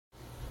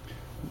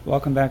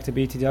Welcome back to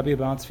BTW,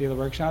 Tefilah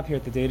Workshop, here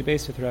at the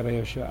database with Rabbi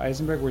Yoshua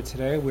Eisenberg, where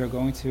today we are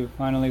going to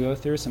finally go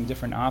through some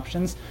different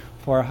options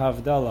for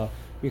Havdalah.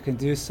 We can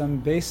do some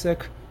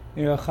basic,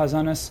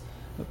 Chazanas,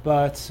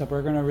 but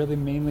we're going to really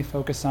mainly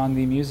focus on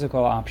the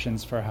musical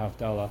options for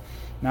Havdalah.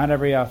 Not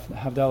every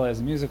Havdalah is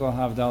a musical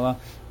Havdalah,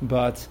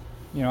 but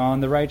on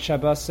the right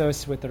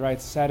Shabbosos with the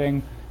right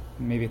setting,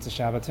 maybe it's a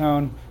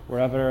Shabbaton,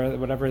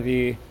 whatever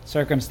the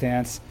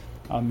circumstance.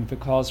 If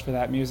it calls for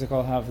that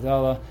musical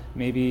Havdalah,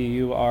 maybe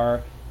you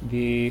are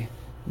the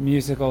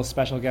musical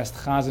special guest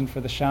Chazan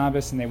for the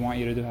Shabbos and they want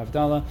you to do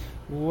Havdalah,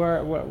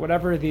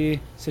 whatever the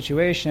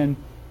situation.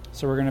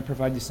 So we're going to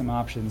provide you some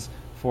options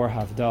for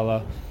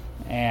Havdalah,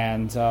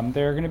 and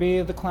there are going to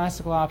be the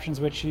classical options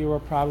which you are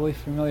probably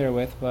familiar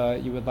with,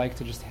 but you would like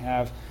to just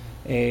have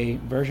a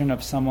version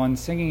of someone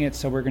singing it,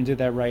 so we're going to do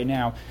that right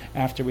now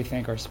after we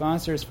thank our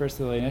sponsors. First,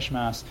 the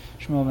Nishmas,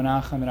 Shmuel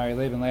Menachem and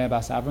Arilev and Leah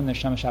Bas Avram,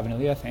 Neshama Shavan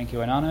Aliyah. Thank you,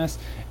 Anonymous.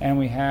 And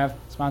we have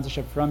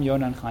sponsorship from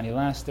Yonan Chani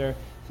Laster.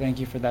 Thank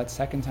you for that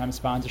second time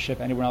sponsorship.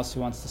 Anyone else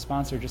who wants to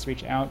sponsor, just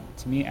reach out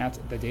to me at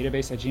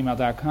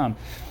thedatabase@gmail.com.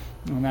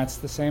 And that's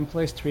the same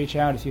place to reach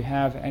out if you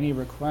have any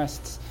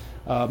requests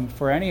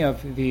for any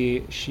of the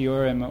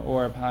shiurim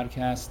or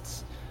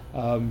podcasts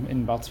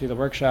in Tefilah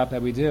Workshop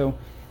that we do.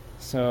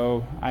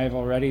 So I have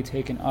already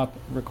taken up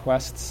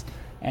requests,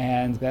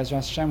 and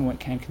Bezras Hashem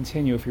can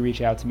continue if you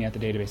reach out to me at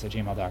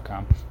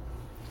thedatabase@gmail.com.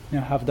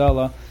 Now,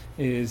 Havdalah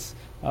is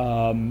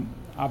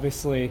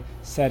obviously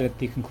said at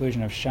the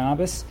conclusion of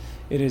Shabbos.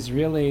 It is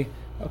really,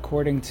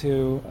 according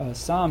to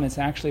some, it's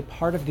actually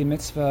part of the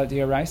mitzvah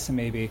d'oraisa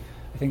maybe.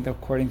 I think that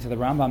according to the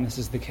Rambam, this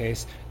is the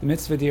case. The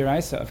mitzvah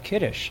d'oraisa of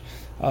Kiddush.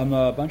 A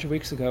bunch of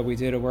weeks ago, we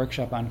did a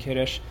workshop on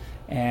Kiddush,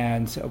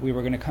 and we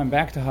were going to come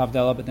back to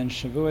Havdalah, but then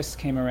Shavuos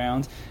came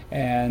around,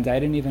 and I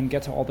didn't even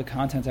get to all the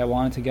content I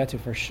wanted to get to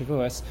for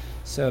Shavuos.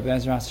 So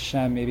Bezras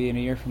Hashem, maybe in a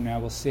year from now,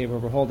 we'll see where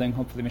we're holding.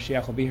 Hopefully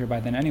Mashiach will be here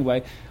by then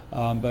anyway,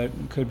 but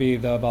it could be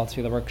the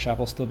Tefilah Workshop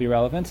will still be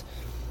relevant.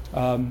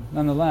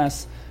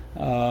 Nonetheless,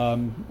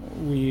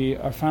 we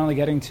are finally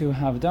getting to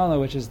Havdalah,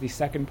 which is the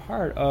second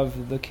part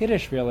of the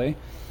Kiddush, really.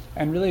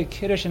 And really,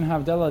 Kiddush and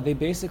Havdalah, they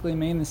basically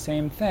mean the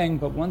same thing,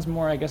 but one's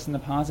more, I guess, in the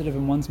positive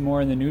and one's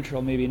more in the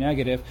neutral, maybe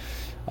negative.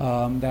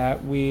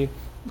 That we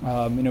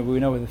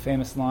know with the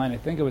famous line, I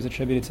think it was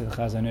attributed to the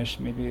Chazan Ish,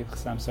 maybe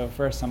so.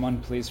 First, someone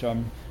please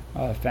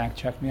fact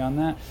check me on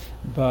that.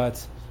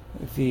 But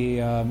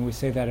we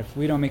say that if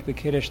we don't make the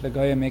Kiddush, the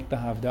Goyim make the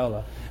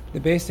Havdalah. The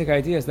basic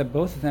idea is that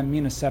both of them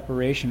mean a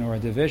separation or a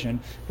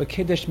division, but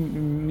Kiddush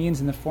means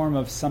in the form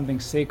of something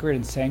sacred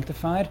and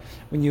sanctified.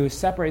 When you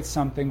separate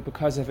something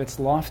because of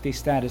its lofty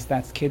status,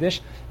 that's Kiddush.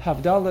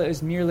 Havdalah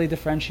is merely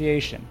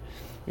differentiation.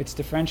 It's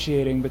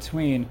differentiating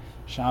between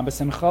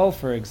Shabbos and Chol,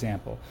 for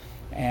example.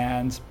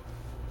 And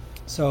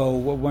so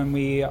when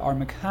we are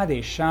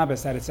Mekadesh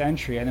Shabbos at its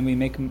entry, and then we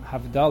make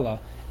Havdalah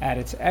at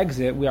its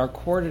exit, we are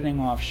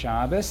cordoning off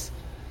Shabbos.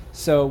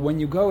 So when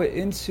you go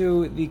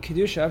into the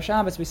Kedusha of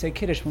Shabbos, we say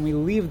Kiddush. When we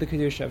leave the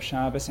Kedusha of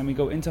Shabbos and we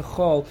go into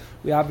Chol,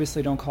 we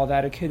obviously don't call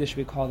that a Kiddush,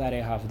 we call that a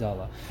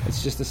Havdalah.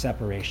 It's just a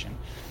separation.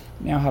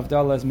 Now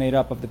Havdalah is made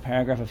up of the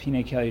paragraph of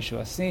Hinei Kel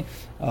Yeshua Si,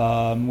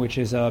 which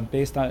is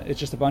based on, it's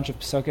just a bunch of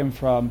psukim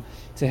from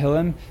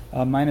Tehillim,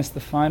 minus the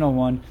final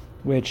one,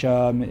 which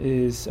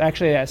is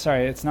actually,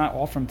 it's not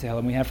all from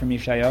Tehillim. We have from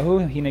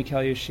Yeshayahu, Hinei Kel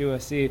Yeshua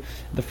Si.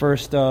 The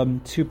first two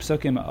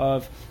psukim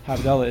of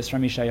Havdalah is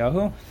from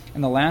Yeshayahu,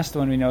 and the last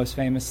one we know is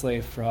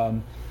famously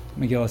from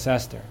Megillas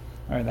Esther.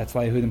 All right, that's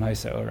La Yehudim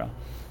HaYisrael.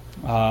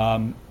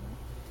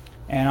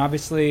 And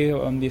obviously,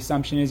 the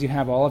assumption is you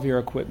have all of your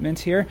equipment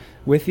here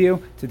with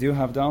you to do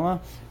Havdalah.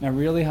 Now,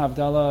 really,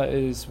 Havdalah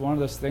is one of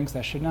those things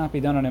that should not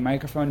be done on a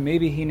microphone.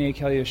 Maybe Hinei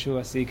Kel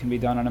Yeshua Si can be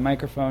done on a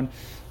microphone,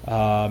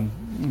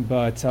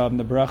 but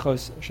the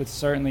brachos should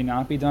certainly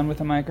not be done with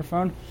a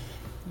microphone.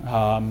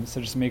 So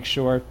just make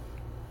sure,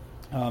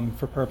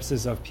 for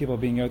purposes of people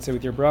being yotzei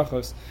with your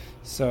brachos,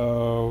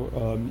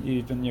 so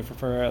even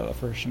for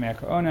Shemei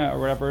Ka'ona or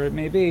whatever it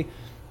may be,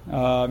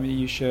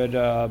 you should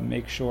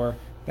make sure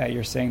that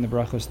you're saying the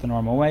brachos the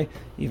normal way,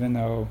 even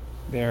though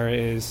there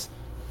is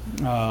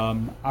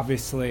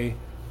obviously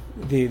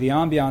the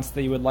ambiance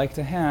that you would like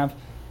to have,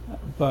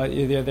 but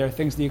there are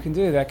things that you can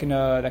do that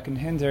can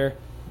hinder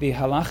the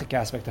halachic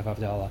aspect of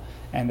Havdalah,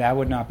 and that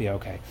would not be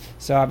okay.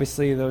 So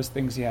obviously those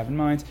things you have in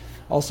mind.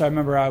 Also, I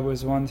remember I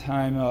was one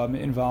time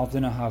involved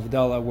in a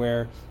Havdalah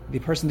where the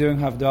person doing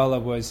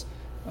Havdalah was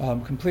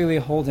completely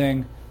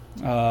holding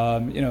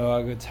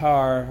a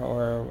guitar,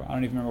 or I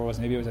don't even remember what it was.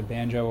 Maybe it was a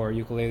banjo or a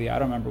ukulele. I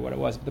don't remember what it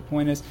was. But the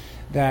point is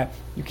that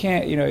you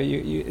can't.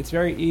 It's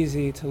very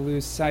easy to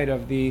lose sight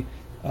of the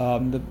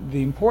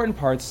important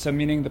parts. So,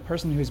 meaning the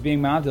person who's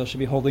being ma'adil should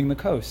be holding the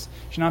kos.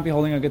 Should not be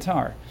holding a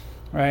guitar,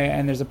 right?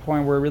 And there's a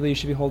point where really you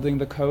should be holding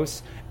the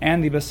kos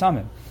and the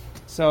basamim.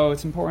 So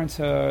it's important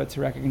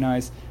to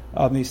recognize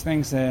these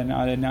things and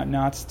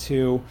not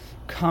to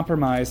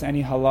compromise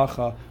any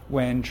halacha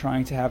when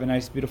trying to have a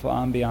nice, beautiful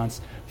ambiance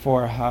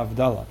for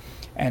Havdalah.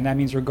 And that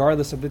means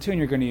regardless of the tune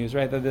you're going to use,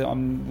 right?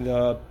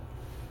 The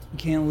You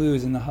can't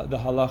lose in the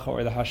halacha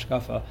or the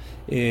hashkafa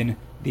in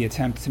the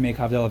attempt to make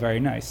Havdalah very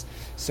nice.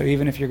 So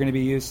even if you're going to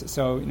be you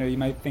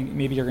might think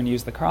maybe you're going to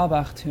use the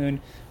Karlbach tune.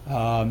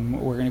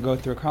 We're going to go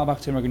through a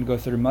Karlbach tune. We're going to go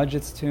through the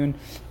Mudget's tune,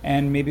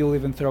 and maybe we'll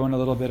even throw in a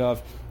little bit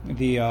of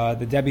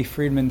the Debbie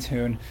Friedman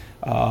tune,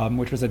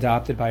 which was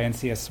adopted by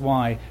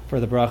NCSY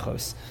for the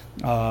brachos.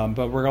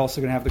 But we're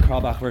also going to have the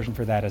Karlbach version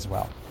for that as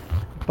well.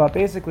 But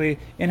basically,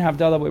 in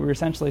Havdalah, what we're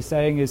essentially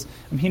saying is,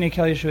 Mhine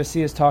Kel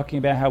Yeshua is talking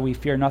about how we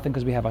fear nothing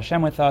because we have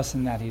Hashem with us,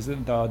 and that He's we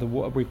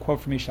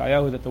quote from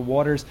Yeshayahu that the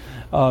waters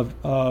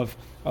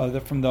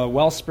from the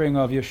wellspring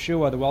of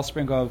Yeshua, the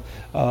wellspring of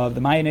the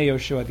Ma'anei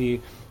Yeshua,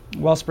 the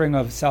wellspring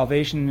of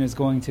salvation is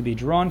going to be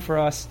drawn for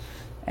us.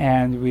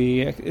 And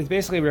we're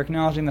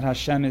acknowledging that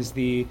Hashem is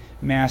the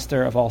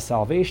master of all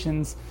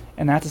salvations,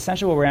 and that's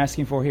essentially what we're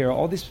asking for here.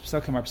 All these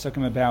psukim are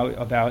psukim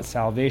about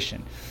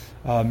salvation.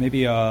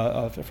 Maybe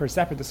for a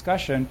separate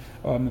discussion,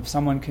 if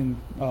someone can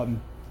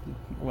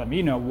let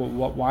me know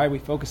why we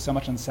focus so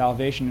much on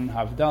salvation in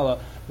Havdalah.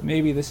 But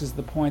maybe this is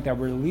the point that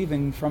we're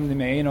leaving from the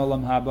Me'ein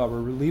Olam Haba, we're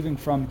leaving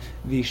from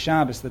the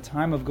Shabbos, the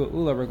time of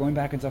Geula, we're going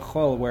back into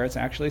Chol, where it's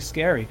actually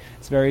scary,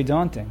 it's very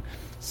daunting.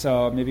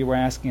 So maybe we're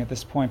asking at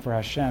this point for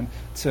Hashem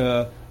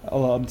to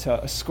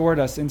escort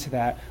us into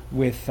that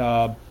with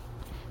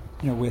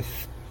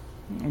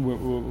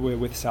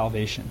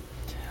salvation.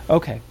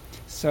 Okay,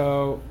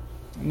 so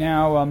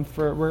now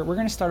we're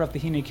going to start off the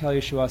Hine Kel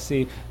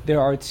Yeshua. There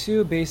are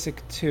two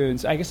basic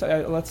tunes. I guess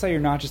let's say you're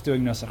not just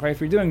doing nusach, right? If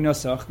you're doing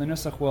nusach, the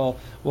nusach will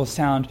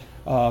sound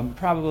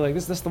probably like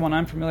this. This is the one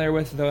I'm familiar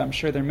with, though I'm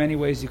sure there are many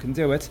ways you can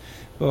do it.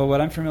 But what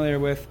I'm familiar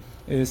with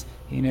is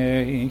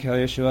Hine Kel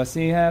Yeshua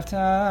si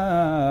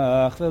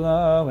Haftach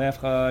v'lo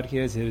efchad ki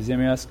eziv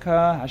zimrias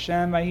ka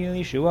Hashem v'hi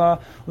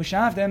Yeshua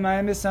u'shavtem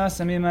ma'im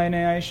b'sasam imayne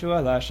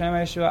Yeshua la'Hashem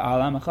Yeshua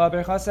ala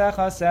mechaber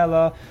chasecha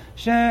sela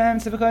Shem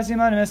tzivukos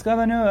iman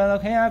miskavanu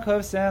Elokei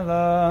Yaakov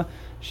sela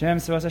Shem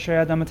tzivos asher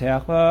yadam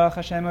mateach bach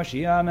Hashem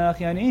Moshiach melech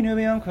yaninu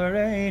b'yom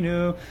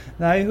koreinu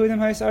la'Yehudim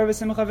ha'isar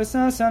v'simcha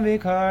v'sasam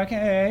v'ikar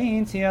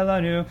kein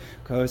ti'alanu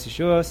kos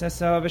Yeshua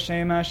seso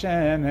v'shem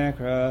Hashem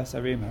ekra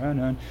savri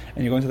maranon.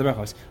 And you go into the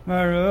brachos.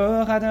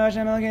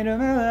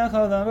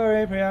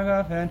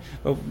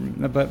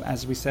 But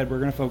as we said, we're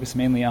going to focus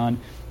mainly on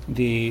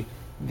the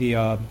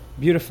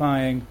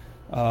beautifying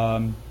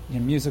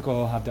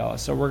musical Havdalah.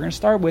 So we're going to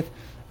start with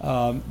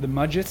the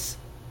Mudget's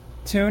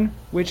tune,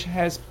 which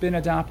has been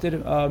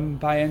adopted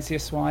by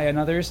NCSY and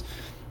others,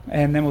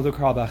 and then we'll do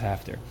Karlbach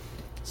after.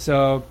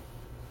 So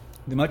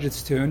the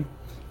Mudget's tune,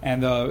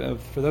 and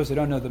for those who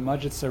don't know, the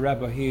Mudget's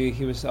Rebbe,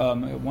 he was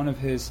one of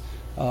his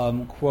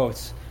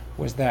quotes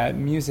was that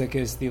music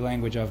is the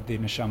language of the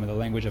neshama, the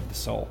language of the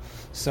soul.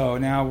 So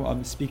now,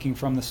 speaking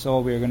from the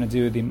soul, we are going to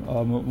do the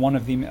one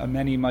of the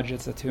many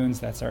Mudget's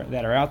tunes that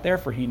are out there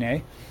for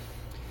Hine.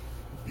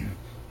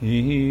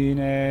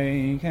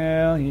 Hine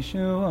kel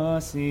Yeshua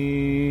si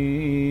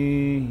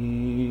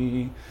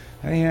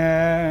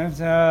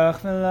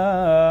Havdach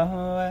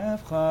v'lo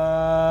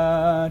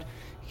efchad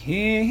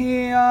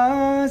ki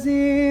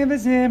aziv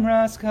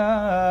v'zimras ka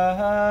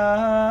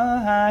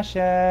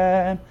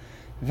Hashem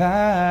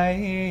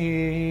Vayili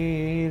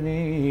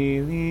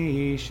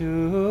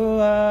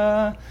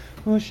Yeshua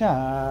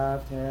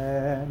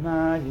U'shavtem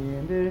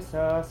ma'im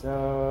b'saso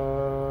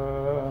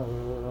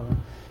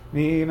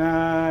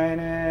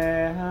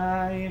V'mayne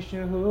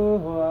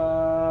ha'Yeshua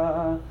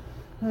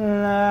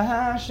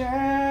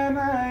La'Hashem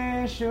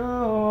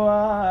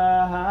ha'Yeshua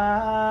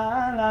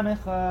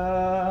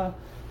Lamecha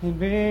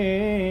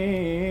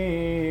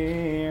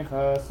B'ir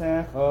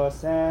chosech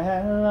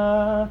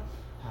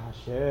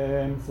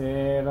Hashem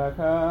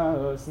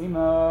tzevakos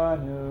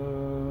imanu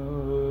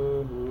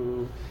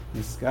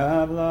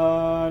Niskav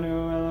lanu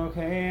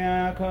Elokei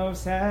Yaakov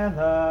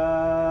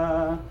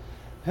sela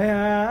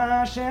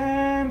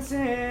Hashem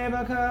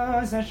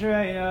tzevakos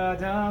ashrei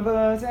adam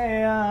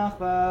b'teach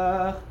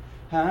bach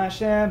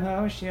Hashem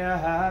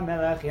Moshiach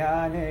melech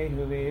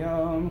yaneinu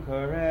b'yom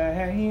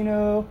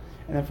koreinu.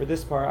 And then for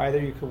this part, either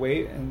you could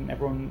wait and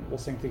everyone will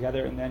sing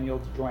together and then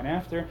you'll join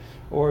after,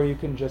 or you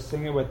can just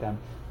sing it with them.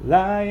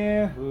 La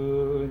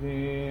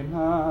Yehudim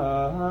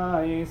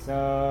ha'isa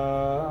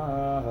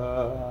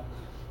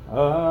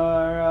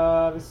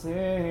Arav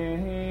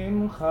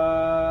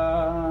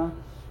simcha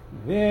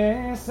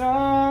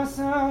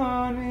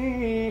V'sason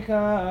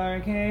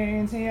mikar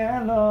kein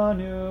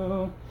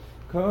tielonu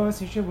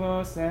Kos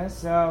Yeshua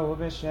seso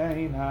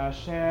v'shem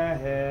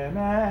Hashem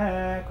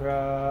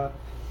ekra.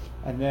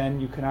 And then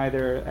you can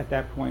either, at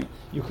that point,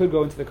 you could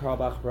go into the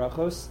Karlbach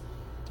brachos,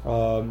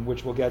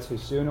 which we'll get to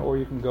soon, or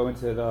you can go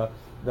into the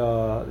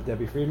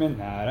Debbie Friedman.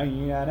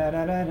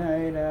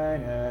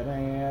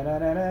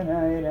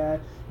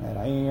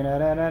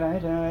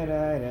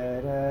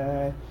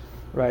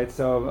 Right,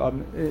 so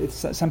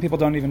some people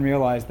don't even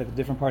realize that the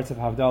different parts of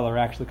Havdalah are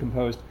actually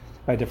composed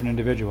by different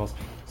individuals.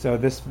 So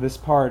this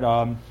part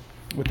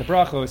with the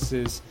brachos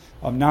is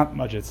not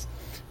Mudget's.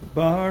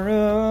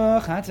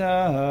 Baruch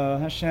atah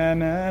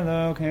Hashem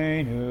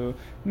Elokeinu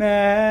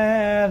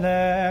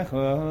melech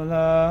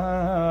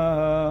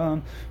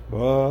olam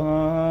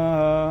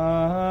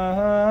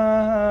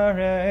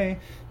Borei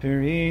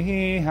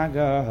Peri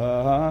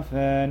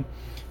Hagafen.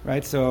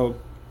 Right, so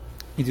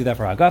you do that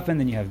for Hagafen,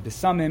 then you have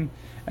Bisamim,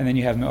 and then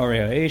you have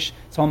Motza'ei Shabbos.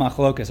 It's all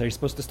machlokas. Are you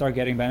supposed to start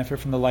getting benefit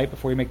from the light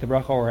before you make the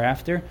bracha or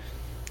after?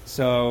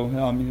 So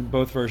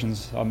both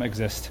versions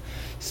exist.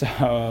 So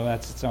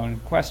that's its own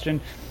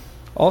question.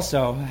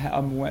 Also,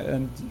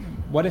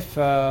 what if?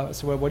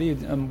 So what do you?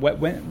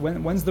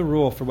 When's the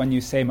rule for when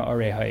you say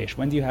Motza'ei Shabbos?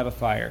 When do you have a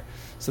fire?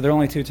 So there are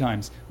only two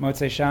times: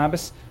 Motza'ei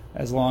Shabbos,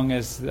 as long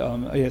as so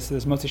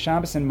there's Motza'ei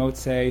Shabbos and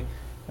Motza'ei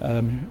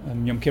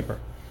Yom Kippur,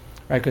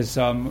 right? Because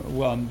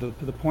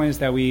the point is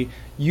that we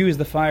use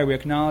the fire, we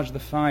acknowledge the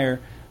fire.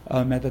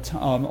 At the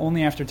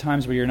only after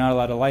times where you're not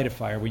allowed to light a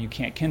fire, where you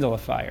can't kindle a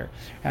fire.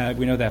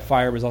 We know that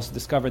fire was also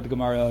discovered. The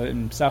Gemara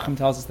in Pesachim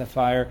tells us that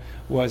fire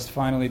was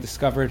finally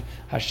discovered.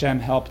 Hashem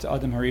helped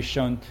Adam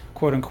Harishon,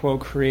 quote unquote,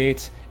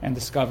 create and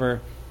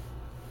discover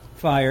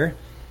fire,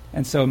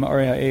 and so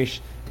Motza'ei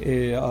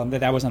Shabbos,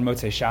 that was on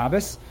Motza'ei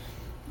Shabbos.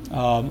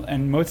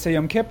 And Motza'ei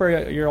Yom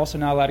Kippur, you're also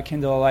not allowed to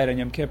kindle a light on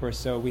Yom Kippur.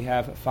 So we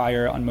have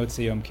fire on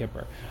Motza'ei Yom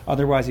Kippur.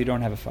 Otherwise, you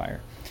don't have a fire.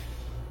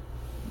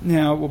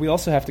 Now, what we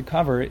also have to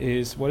cover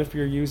is, what if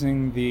you're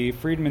using the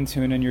Friedman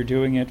tune and you're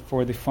doing it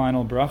for the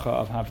final bracha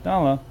of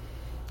Havdalah?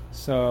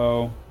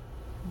 So,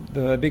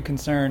 the big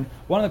concern,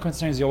 one of the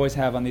concerns you always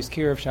have on these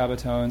Kiruv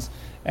Shabbatons,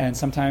 and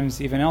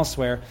sometimes even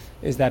elsewhere,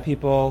 is that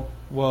people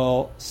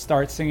will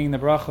start singing the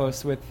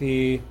brachos with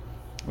the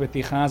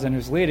Chazan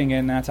who's leading it,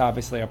 and that's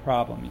obviously a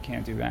problem. You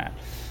can't do that.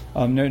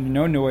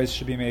 No noise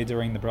should be made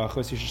during the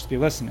brachos. You should just be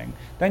listening.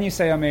 Then you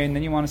say Amen,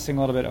 then you want to sing a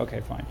little bit,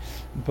 okay, fine.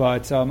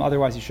 But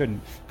otherwise you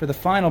shouldn't. For the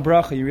final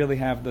bracha, you really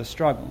have the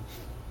struggle.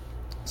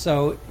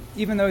 So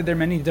even though there are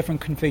many different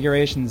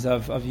configurations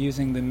of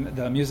using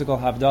the musical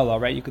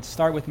Havdalah, right? You could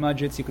start with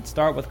Mudjitz, you could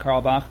start with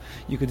Karlbach,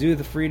 you could do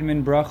the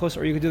Friedman brachos,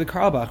 or you could do the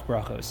Karlbach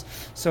brachos.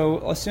 So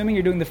assuming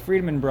you're doing the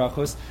Friedman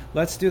brachos,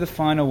 let's do the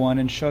final one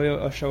and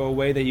show a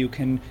way that you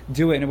can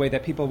do it in a way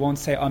that people won't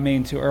say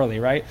Amen too early,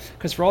 right?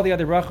 Because for all the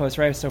other brachos,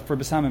 right? So for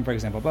Besamim, for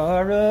example,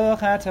 Baruch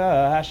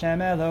Atah Hashem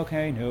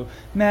Elokeinu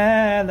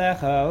Melech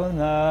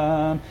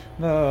HaOlam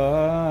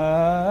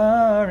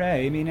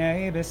Borei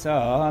Minei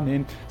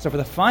Besamim. So for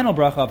the final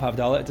bracha of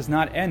Havdalah, it does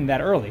not end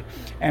that early.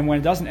 And when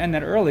it doesn't end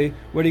that early,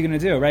 what are you going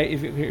to do, right?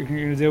 If you're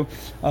going to do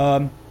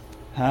now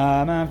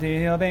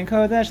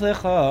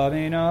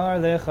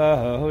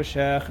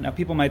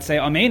people might say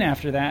Amen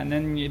after that, and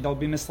then they'll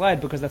be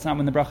misled because that's not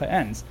when the bracha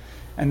ends.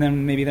 And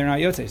then maybe they're not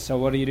Yotzei. So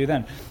what do you do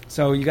then?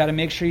 So you got to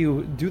make sure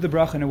you do the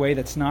bracha in a way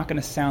that's not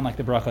going to sound like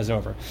the bracha is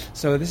over.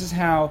 So this is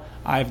how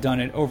I've done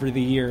it over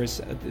the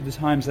years, the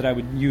times that I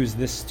would use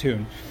this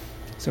tune.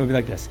 So it would be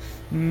like this.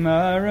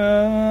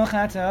 Baruch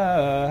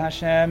Atah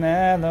Hashem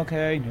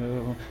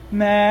Elokeinu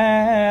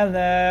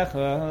Melech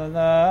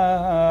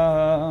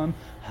Olam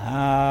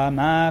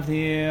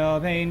Hamavdil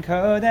Bein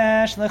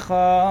Kodesh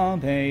L'chol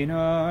Bein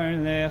Or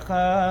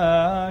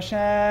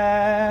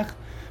L'chashech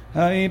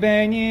Hoi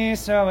Bein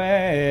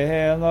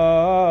Yisrael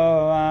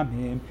O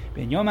Amim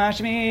Bein Yom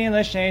HaShvi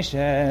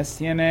L'Sheshes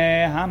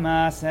Yemei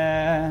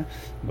HaMaseh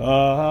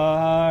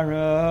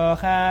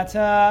Baruch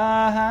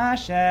Atah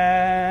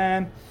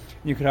Hashem.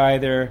 You could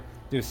either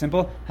do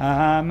simple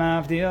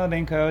Hamavdil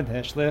Ben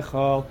Kodesh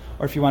L'chol,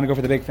 or if you want to go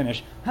for the big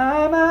finish,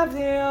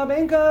 Hamavdil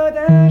Ben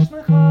Kodesh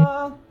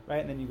L'chol.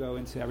 Right, and then you go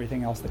into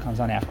everything else that comes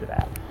on after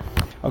that.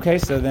 Okay,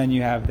 so then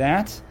you have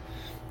that.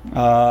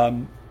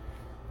 Now,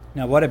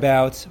 what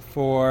about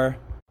for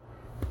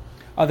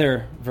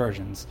other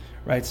versions?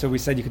 Right, so we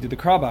said you could do the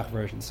Karlbach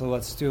version. So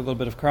let's do a little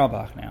bit of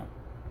Karlbach now.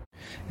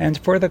 And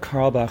for the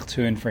Karlbach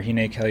tune for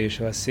Hinei Kel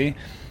Yeshuasi,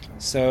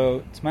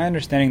 so to my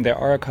understanding, there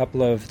are a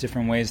couple of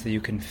different ways that you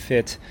can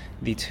fit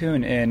the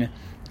tune in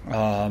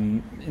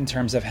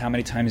terms of how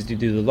many times do you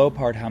do the low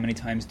part, how many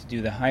times do you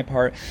do the high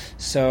part.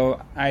 So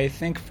I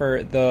think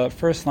for the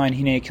first line,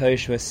 Hinei Kel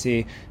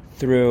Yeshuasi,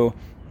 through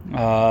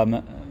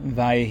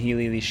Vayehi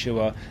Li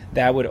Yeshua,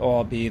 that would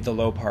all be the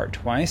low part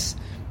twice,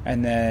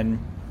 and then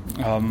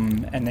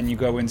you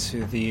go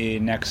into the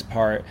next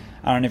part.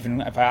 I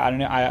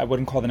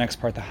wouldn't call the next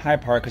part the high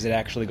part because it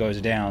actually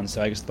goes down.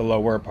 So I guess the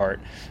lower part,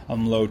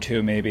 low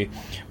 2 maybe,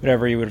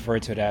 whatever you would refer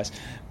to it as.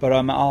 But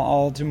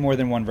I'll do more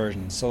than one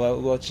version. So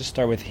let's just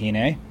start with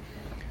Hine.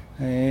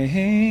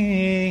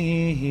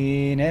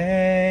 Hine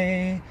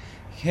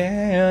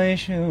Kel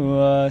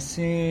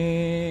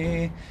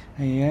Yeshuasi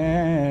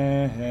Yeftach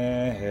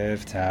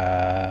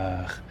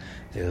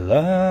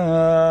Dilo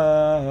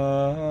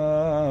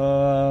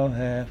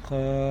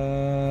Echad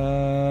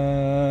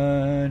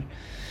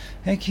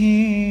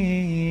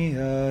Eki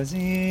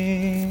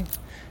Ozi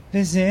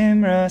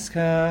V'zimras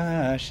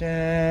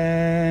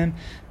Kashem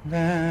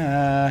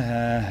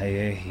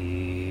Vayehi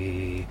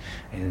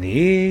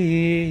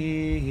Eli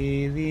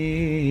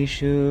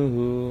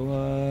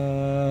Yeshua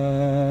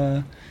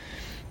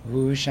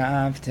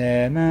Ushavte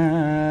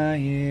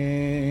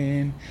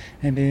Mayim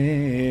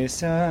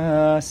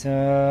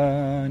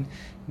Bisason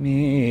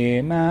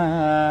Mimayene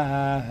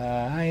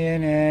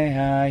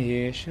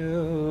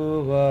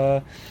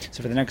HaYeshua.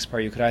 So for the next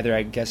part, you could either,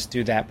 I guess,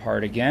 do that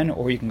part again,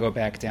 or you can go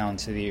back down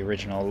to the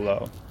original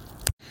low.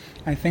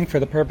 I think for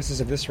the purposes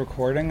of this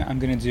recording, I'm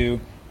going to do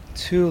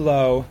 2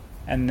 low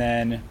and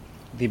then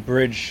the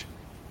bridge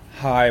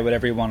high,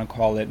 whatever you want to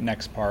call it,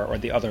 next part, or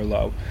the other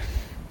low.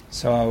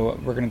 So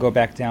we're going to go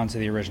back down to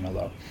the original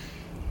low.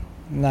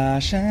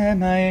 L'Hashem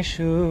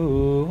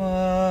ha'Yeshua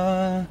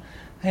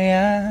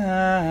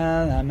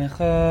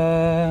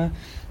ha'yalamecha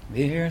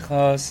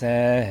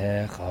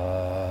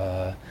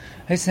b'irchosecha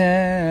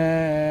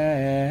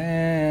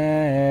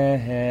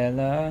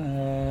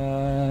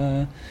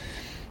ha'sehela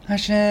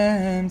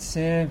Hashem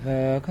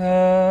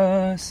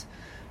tzivakos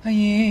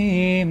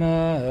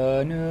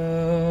ha'yimanu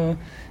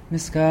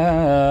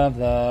miskav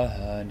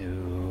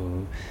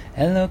lanu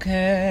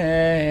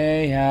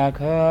Elokei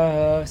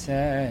Yaakov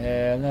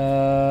Sela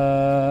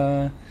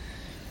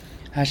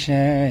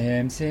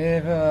Hashem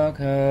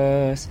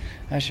Tzivakos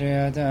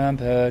Asher Adam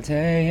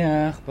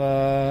Poteach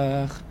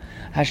Bach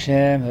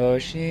Hashem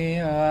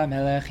Hoshia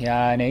Melech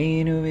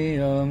Yaneinu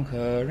B'Yom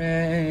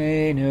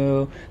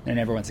Koreinu. Then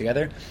everyone's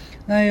together.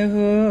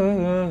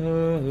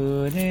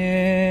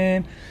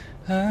 LaYehudim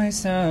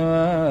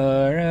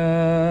Haisara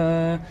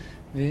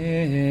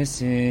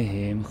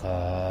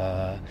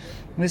V'Simcha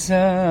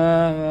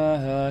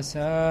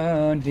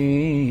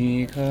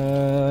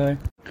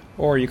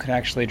Or you could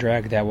actually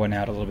drag that one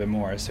out a little bit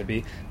more. So it'd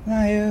be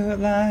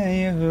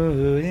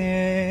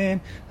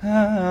LaYehudim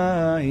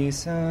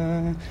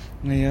Ha'isa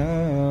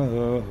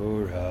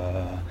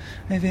Le'ora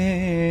V'Simcha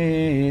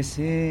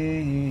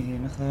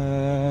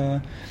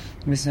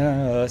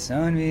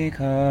V'Sasan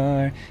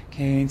V'Kar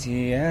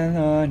Keinti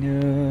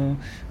Elanu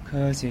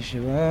Kos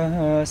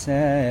Yeshua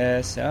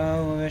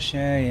Sesau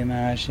V'Shem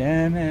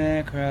Hashem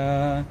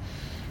Ekra.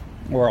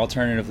 Or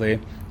alternatively,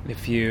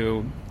 if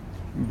you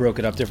broke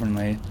it up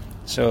differently,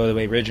 so the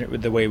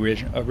way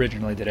we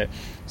originally did it,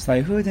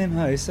 Slayhudim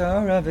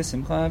Haisara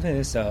V'Simcha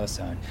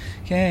V'Sasan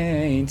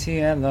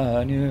Keinti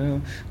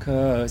Elanu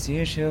Kos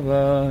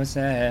Yeshua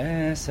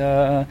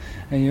Sesa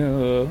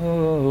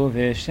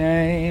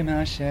V'Shem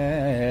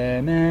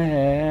Hashem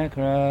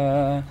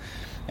Ekra.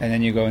 And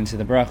then you go into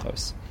the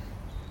brachos.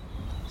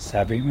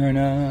 Sabri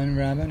Mernan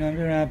Rabbanan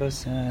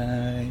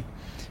V'Rabbosai.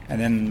 And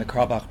then the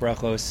Krabach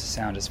brachos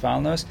sound as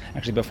follows.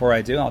 Actually, before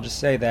I do, I'll just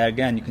say that,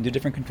 again, you can do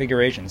different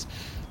configurations.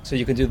 So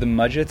you can do the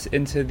mudget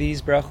into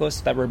these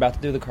brachos that we're about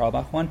to do, the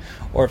Krabach one,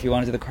 or if you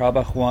want to do the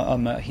Krabach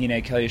one,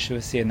 Hine Kel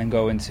Yeshua, and then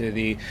go into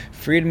the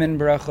Friedman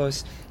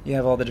brachos, you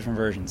have all the different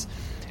versions.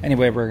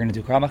 Anyway, we're going to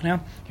do Krabach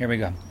now. Here we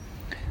go.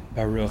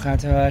 Baruch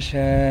atah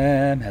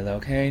Hashem,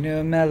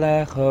 Elokeinu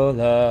melech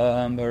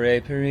olam,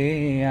 borei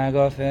peri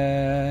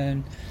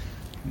agofen.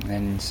 And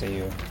then so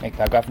you make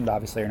that gafen, but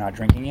obviously you're not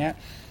drinking yet.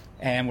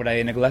 And what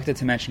I neglected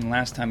to mention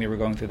last time we were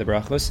going through the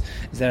brachos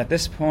is that at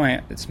this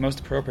point, it's most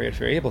appropriate, if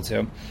you're able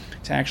to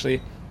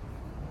actually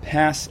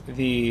pass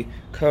the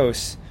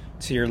kos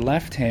to your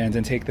left hand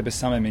and take the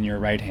besamim in your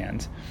right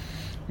hand.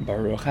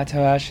 Baruch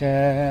atah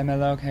Hashem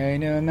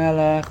Elokeinu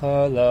melech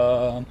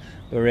olam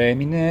borei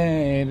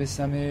minei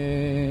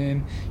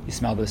besamim. You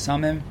smell the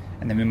besamim,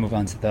 and then we move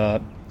on to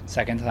the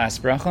second to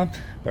last bracha.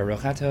 Baruch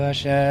atah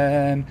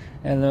Hashem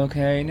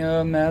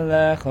Elokeinu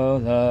melech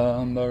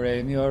olam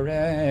borei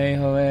miorei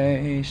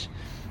hoesh.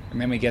 And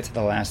then we get to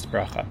the last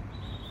bracha.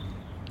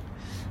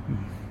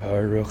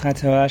 Baruch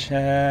atah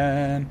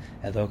Hashem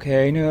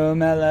Elokeinu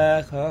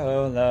melech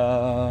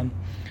olam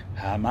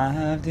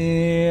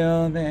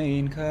hamavdil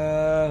bein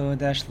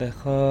kodesh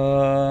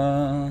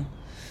lecha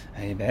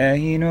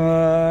bein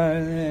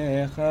or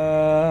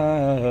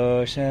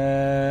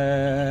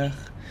lechoshech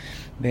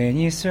Ben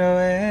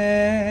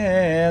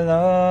Yisrael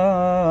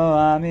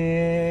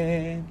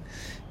Amin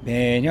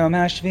Ben Yom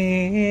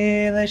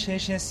HaShvi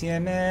L'Sheshes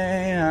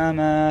Yemei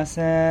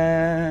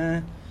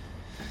HaMaseh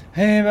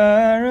Hey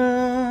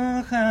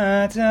Baruch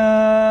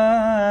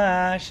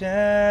atah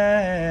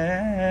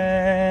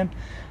Hashem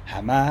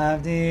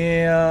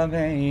Hamavdil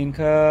Bein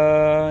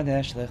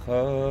Kodesh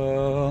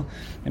L'Chol.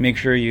 And make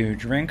sure you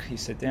drink, you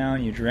sit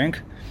down, you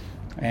drink.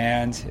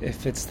 And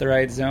if it's the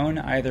right zone,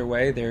 either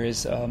way, there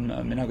is a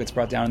minhag that's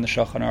brought down in the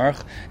Shulchan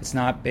Aruch. It's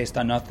not based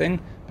on nothing,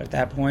 but at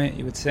that point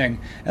you would sing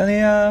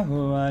Eliyahu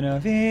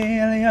Hanavi,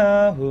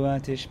 Eliyahu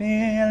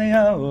Hatishmi,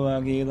 Eliyahu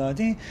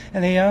Hagiladi,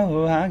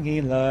 Eliyahu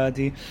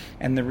Hagiladi.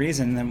 And the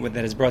reason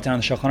that is brought down in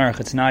the Shulchan Aruch,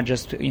 it's not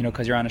just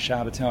because you're on a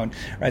Shabbaton,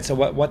 right? So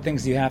what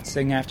things do you have to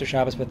sing after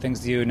Shabbos? What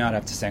things do you not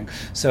have to sing?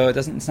 So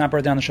it's not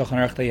brought down in the Shulchan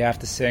Aruch that you have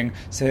to sing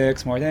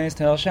 6 more days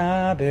till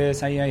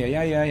Shabbos,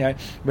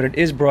 but it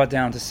is brought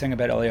down to sing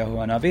about Eliyahu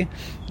Hanavi.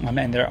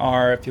 And there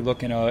are, if you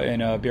look in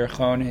a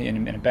birchon,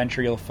 in a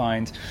bencher, you'll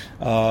find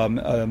a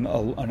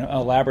an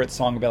elaborate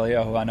song of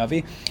Eliyahu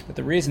Hanavi. But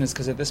the reason is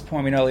because at this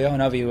point we know Eliyahu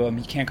Hanavi,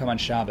 he can't come on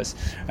Shabbos.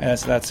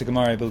 So that's the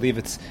Gemara. I believe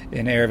it's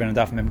in Erev and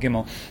Daf Mem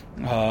Gimel.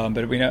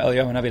 But we know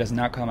Eliyahu Hanavi does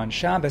not come on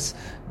Shabbos,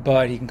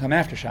 but he can come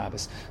after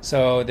Shabbos.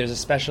 So there's a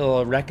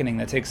special reckoning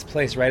that takes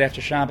place right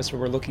after Shabbos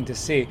where we're looking to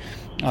see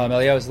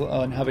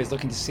Eliyahu Hanavi is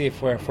looking to see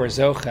if we're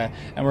Zocha,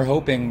 and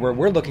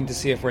we're looking to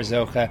see if we're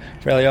Zocha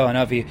for Eliyahu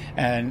Hanavi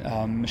and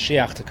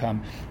Mashiach to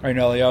come. Right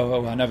now,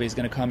 Eliyahu Hanavi is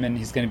going to come in.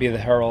 He's going to be the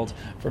herald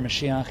for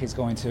Mashiach. He's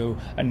going to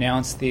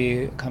announce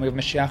the coming of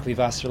Mashiach.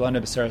 V'vasar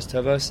lanu b'saros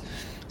tovos.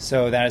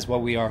 So that is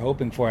what we are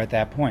hoping for at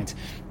that point.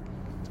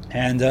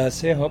 And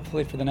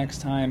hopefully for the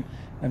next time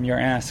you're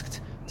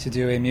asked to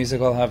do a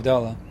musical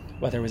Havdalah,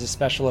 whether it was a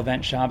special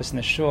event, Shabbos in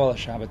the shul, a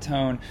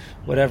Shabbaton,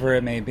 whatever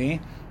it may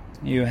be,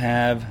 you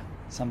have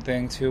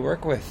something to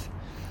work with.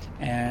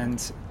 And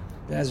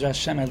Be'ezras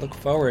Hashem, I look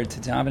forward to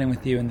davening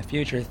with you in the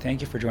future.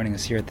 Thank you for joining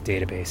us here at the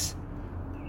database.